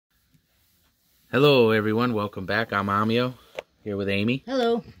Hello everyone, welcome back. I'm Amio, here with Amy.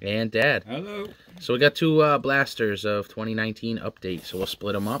 Hello. And Dad. Hello. So we got two blasters of 2019 update, so we'll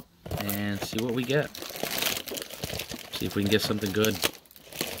split them up and see what we get. See if we can get something good.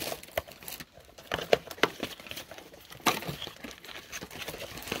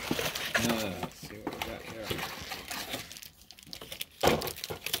 Let's see what we got here. 1,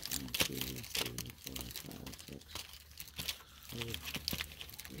 2, 3, 4, 5, 6,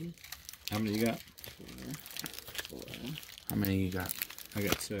 7, 8. How many you got? 4. How many you got? I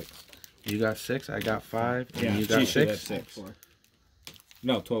got 6. You got 6, I got 5, and Yeah, you got she should 6? have 6. 4.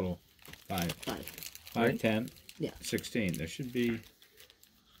 No, total. 5. 5. 5, Right? 10. Yeah. 16. There should be.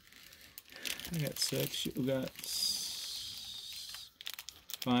 I got 6. You got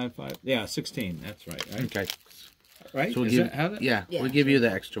 5, 5. Yeah, 16. That's right. Right. Okay. Right. So we'll Is give, that how that? yeah, Yeah. we'll give you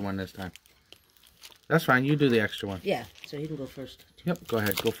the extra one this time. That's fine, you do the extra one. Yeah, so you can go first. Yep, go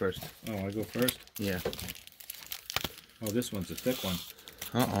ahead, go first. Oh, I go first. Yeah. Oh, this one's a thick one.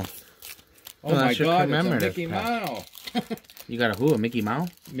 Uh-oh. Oh my that's your God! It's a commemorative Mickey pack. Mouse. You got a who? A Mickey Mouse?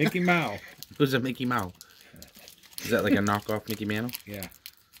 Mickey Mouse. Who's a Mickey Mouse? Is that like a knockoff Mickey Mantle? Yeah.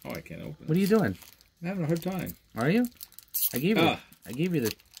 Oh, I can't open it. What are you doing? I'm having a hard time. Are you? I gave you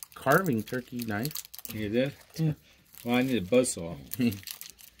the carving turkey knife. You did? Yeah. Well, I need a buzzsaw.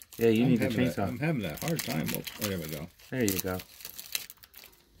 Yeah, you need the chainsaw. I'm having a hard time. Oh, there we go. There you go.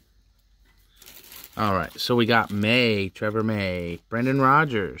 All right, so we got May, Trevor May, Brendan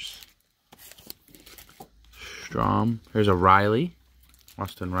Rodgers, Strom. Here's a Riley,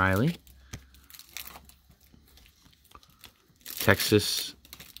 Austin Riley, Texas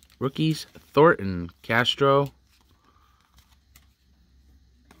rookies, Thornton, Castro,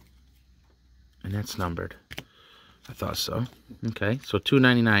 and that's numbered. I thought so. Okay, so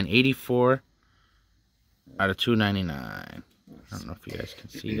 $2.99, 84 out of $2.99. I don't know if you guys can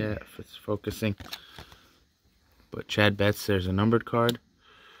see that, if it's focusing. But Chad Betts, there's a numbered card.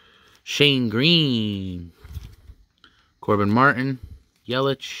 Shane Green, Corbin Martin,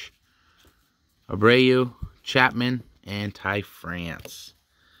 Yelich, Abreu, Chapman, and Ty France.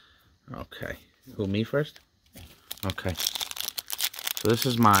 Okay. Who, me first? Okay. So this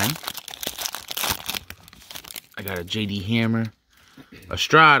is mine. I got a J.D. Hammer,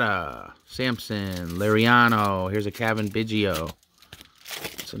 Estrada, Sampson, Liriano. Here's a Kevin Biggio.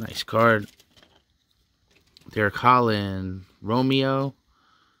 It's a nice card. Derek Holland, Romeo,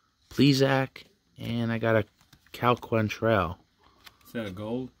 Plesac, and I got a Cal Quantrell. Is that a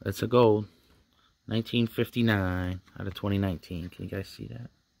gold? That's a gold. 1959 out of 2019. Can you guys see that?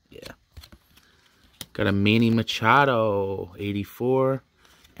 Yeah. Got a Manny Machado, 84.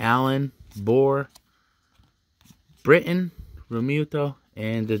 Allen, Bohr, Britton, Romuto,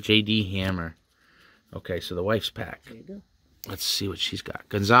 and the J.D. Hammer. Okay, so the wife's pack. There you go. Let's see what she's got.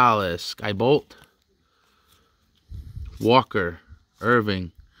 Gonzalez, Skybolt, Walker,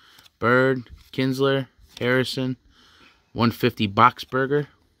 Irving, Bird, Kinsler, Harrison, 150 Boxberger,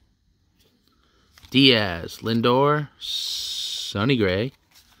 Diaz, Lindor, Sonny Gray,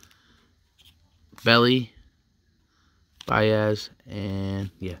 Belly, Baez, and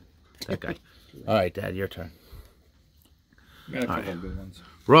yeah, that guy. All right, Dad, your turn. Got a couple good ones.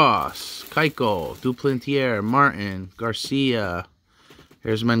 Ross, Keuchel, Duplantier, Martin, Garcia.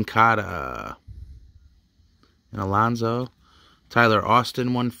 Here's Mancada. And Alonso. Tyler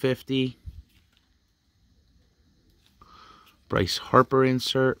Austin, 150. Bryce Harper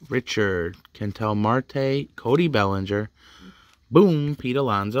insert. Richard, Kentel Marte, Cody Bellinger. Boom, Pete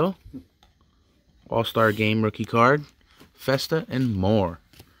Alonso. All-Star Game rookie card. Festa, and more.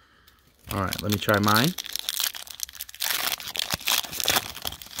 All right, let me try mine.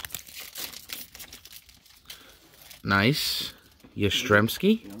 Nice.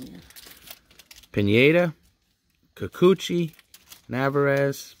 Yastrzemski, Pineda, Kikuchi,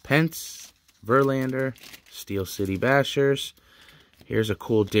 Navarez, Pence, Verlander, Steel City Bashers. Here's a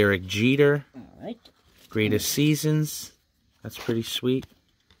cool Derek Jeter. All right. Greatest Seasons. That's pretty sweet.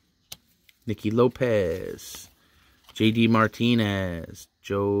 Nicky Lopez, J.D. Martinez,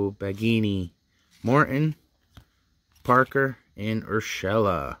 Joe Baggini, Morton, Parker, and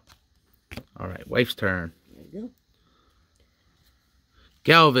Urshela. All right, wife's turn. There you go.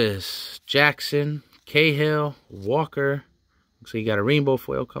 Galvis, Jackson, Cahill, Walker. Looks like you got a rainbow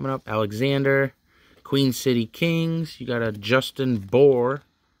foil coming up. Alexander, Queen City Kings. You got a Justin Bohr.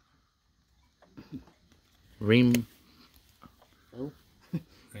 Rainbow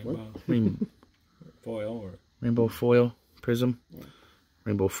Rainbow foil. Prism. Yeah.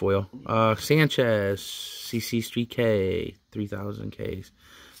 Rainbow foil. Sanchez, CC Street K, 3,000 Ks.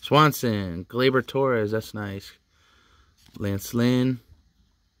 Swanson, Gleyber Torres, that's nice. Lance Lynn,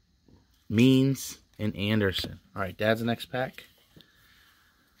 Means, and Anderson. All right, Dad's the next pack.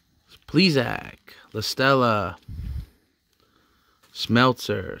 Plezak, La Stella,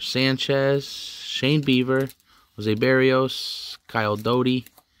 Smeltzer, Sanchez, Shane Beaver, Jose Barrios, Kyle Doty,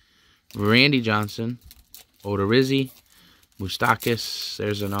 Randy Johnson, Odorizzi, Moustakis.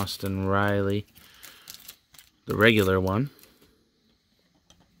 There's an Austin Riley. The regular one.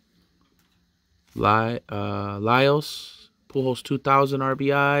 Lyles, Pujols 2,000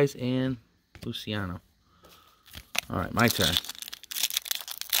 RBIs, and Luciano. All right, my turn.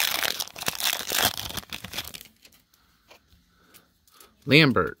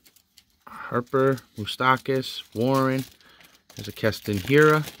 Lambert, Harper, Moustakis, Warren. There's a Keston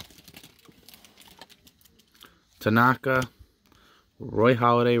Hira. Tanaka, Roy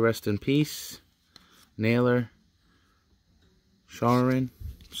Halladay, rest in peace. Naylor, Sharon,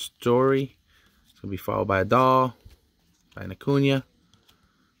 Story. It's going to be followed by a Dahl, by Acuna,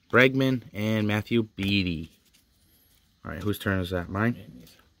 Bregman, and Matthew Beatty. All right, whose turn is that? Mine?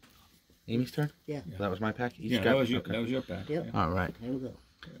 Amy's. Amy's turn? Yeah. So that was my pack? Each Yeah, got- that was your, okay. that was your pack. Yep. Yeah. All right. There we go.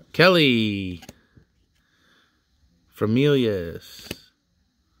 Kelly. Familia.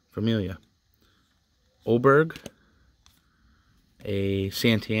 Oberg. A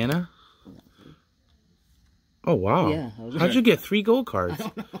Santana. Oh, wow. Yeah, I was- How'd you get 3 gold cards?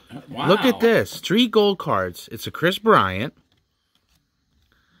 Wow. Look at this. 3 gold cards. It's a Chris Bryant.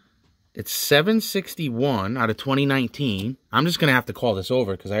 It's 761 out of 2019. I'm just going to have to call this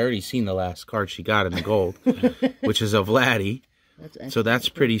over because I already seen the last card she got in the gold, which is a Vladdy. So that's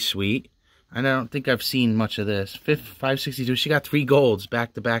pretty sweet. And I don't think I've seen much of this. 562. She got 3 golds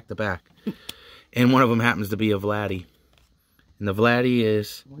back to back to back. And one of them happens to be a Vladdy. And the Vladdy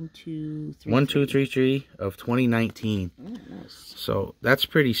is 1, 2, 3. 1, 2, 3, 3 of 2019. Oh, nice. So that's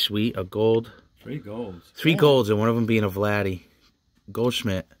pretty sweet. A gold. 3 golds. 3 Yeah. golds, and one of them being a Vladdy.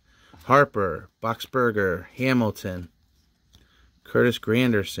 Goldschmidt, Harper, Boxberger, Hamilton, Curtis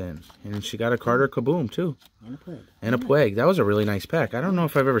Granderson. And she got a Carter Kaboom, too. And a plug. And a Puig. That was a really nice pack. I don't know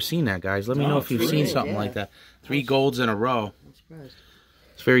if I've ever seen that, guys. Let me know if you've seen something like that. 3 golds in a row. I'm surprised.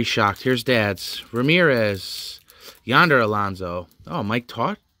 It's very shocked. Here's Dad's. Ramirez. Yonder Alonso. Oh, Mike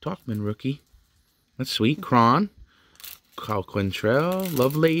Talkman rookie. That's sweet. Cron. Kyle Quintrell.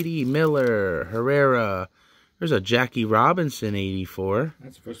 Lovelady. Miller. Herrera. There's a Jackie Robinson 84.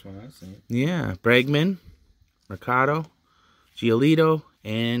 That's the first one I've seen. Yeah. Bregman. Mercado. Giolito.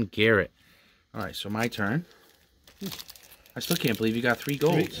 And Garrett. All right, so my turn. I still can't believe you got 3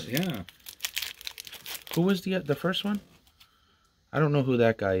 golds. Yeah. Who was the first one? I don't know who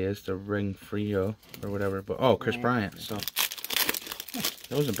that guy is, the Ring Frio or whatever. But Chris Bryant. So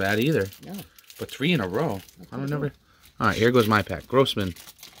that wasn't bad either. No. But 3 in a row. I don't never. All right, here goes my pack. Grossman,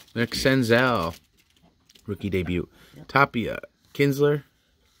 Nick Senzel, rookie debut. Tapia, Kinsler,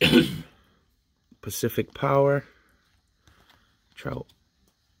 Pacific Power, Trout,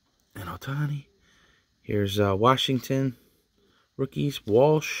 and Otani. Here's Washington rookies.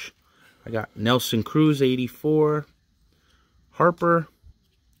 Walsh. I got Nelson Cruz 84. Harper.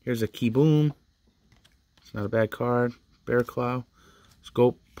 Here's a Keyboom. It's not a bad card. Bear Claw.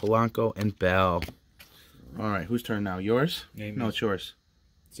 Scope, Polanco, and Bell. All right, whose turn now? Yours? Amy's. No, it's yours.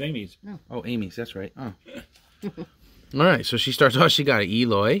 Samies. Oh, Amy's. That's right. Oh. All right, so she starts off. She got an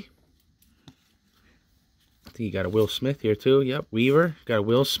Eloy. I think you got a Will Smith here, too. Yep, Weaver. Got a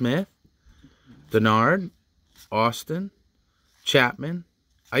Will Smith. Denard. Austin. Chapman.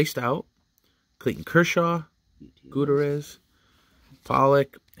 Iced Out. Clayton Kershaw. Gutierrez.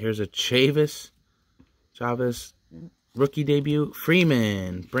 Pollock. Here's a Chavez. Rookie debut.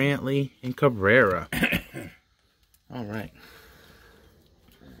 Freeman. Brantley. And Cabrera. All right.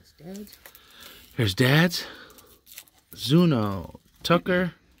 That's Dad's. Here's Dad's. Zuno.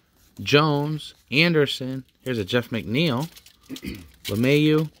 Tucker. Jones. Anderson. Here's a Jeff McNeil.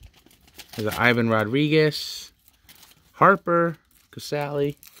 LeMayu. Here's a Ivan Rodriguez. Harper.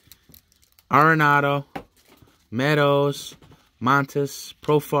 Casale. Arenado. Meadows. Montes.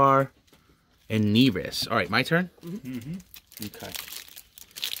 Profar. And Nevis. All right, my turn? Mm-hmm. Okay.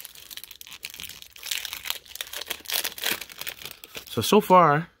 So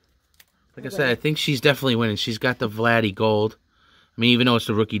far, like I said, I think she's definitely winning. She's got the Vladdy Gold. I mean, even though it's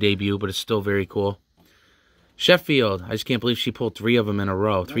the rookie debut, but it's still very cool. Sheffield. I just can't believe she pulled 3 of them in a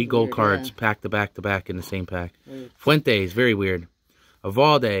row. 3 gold weird, cards yeah. packed to back to back in the same pack. Weird. Fuentes. Very weird.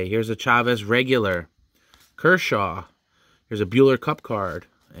 Evalde. Here's a Chavez regular. Kershaw. Here's a Bueller Cup card.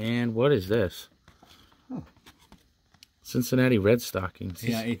 And what is this? Oh. Cincinnati Red Stockings.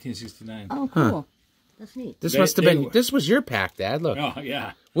 Yeah, 1869. Oh, cool. That's neat. This They- must have they been. were- This was your pack, Dad. Look. Oh,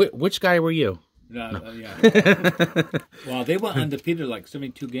 yeah. Which guy were you? Yeah. Well, they went undefeated like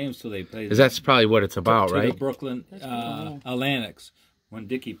 72 games till they played. That's probably what it's about, to right? the Brooklyn Atlantics when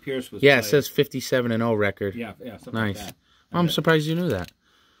Dickie Pierce was. Yeah, played. it says 57-0 record. Yeah, something Nice. like that. I'm surprised you knew that.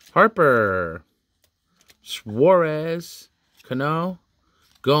 Harper, Suarez, Cano,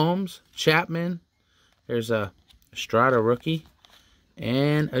 Gomes, Chapman. There's a Estrada rookie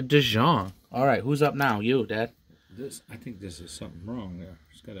and a DeJong. All right, who's up now? You, Dad. I think this is something wrong there.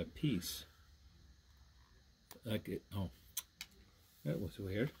 It's got a piece. Like it. Oh, that was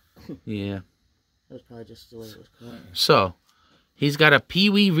weird. Yeah. That was probably just the way it was cut. So, he's got a Pee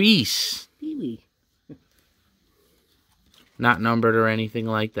Wee Reese. Pee-wee. Not numbered or anything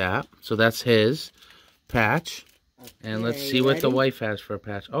like that. So that's his patch. And let's see what the wife has for a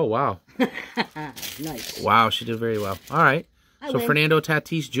patch. Oh, wow. Nice. Wow, she did very well. All right. So win. Fernando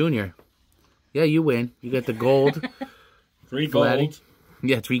Tatis Jr. Yeah, you win. You get the gold. 3 Vladdy. golds.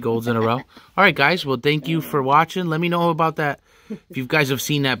 Yeah, 3 golds in a row. All right, guys. Well, thank you for watching. Let me know about that. If you guys have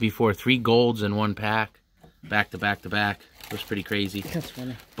seen that before, 3 golds in 1 pack. Back to back to back. It was pretty crazy. That's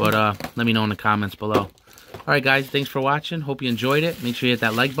funny. But let me know in the comments below. All right, guys. Thanks for watching. Hope you enjoyed it. Make sure you hit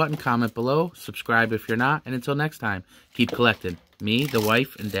that like button, comment below, subscribe if you're not. And until next time, keep collecting. Me, the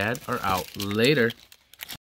wife, and Dad are out. Later.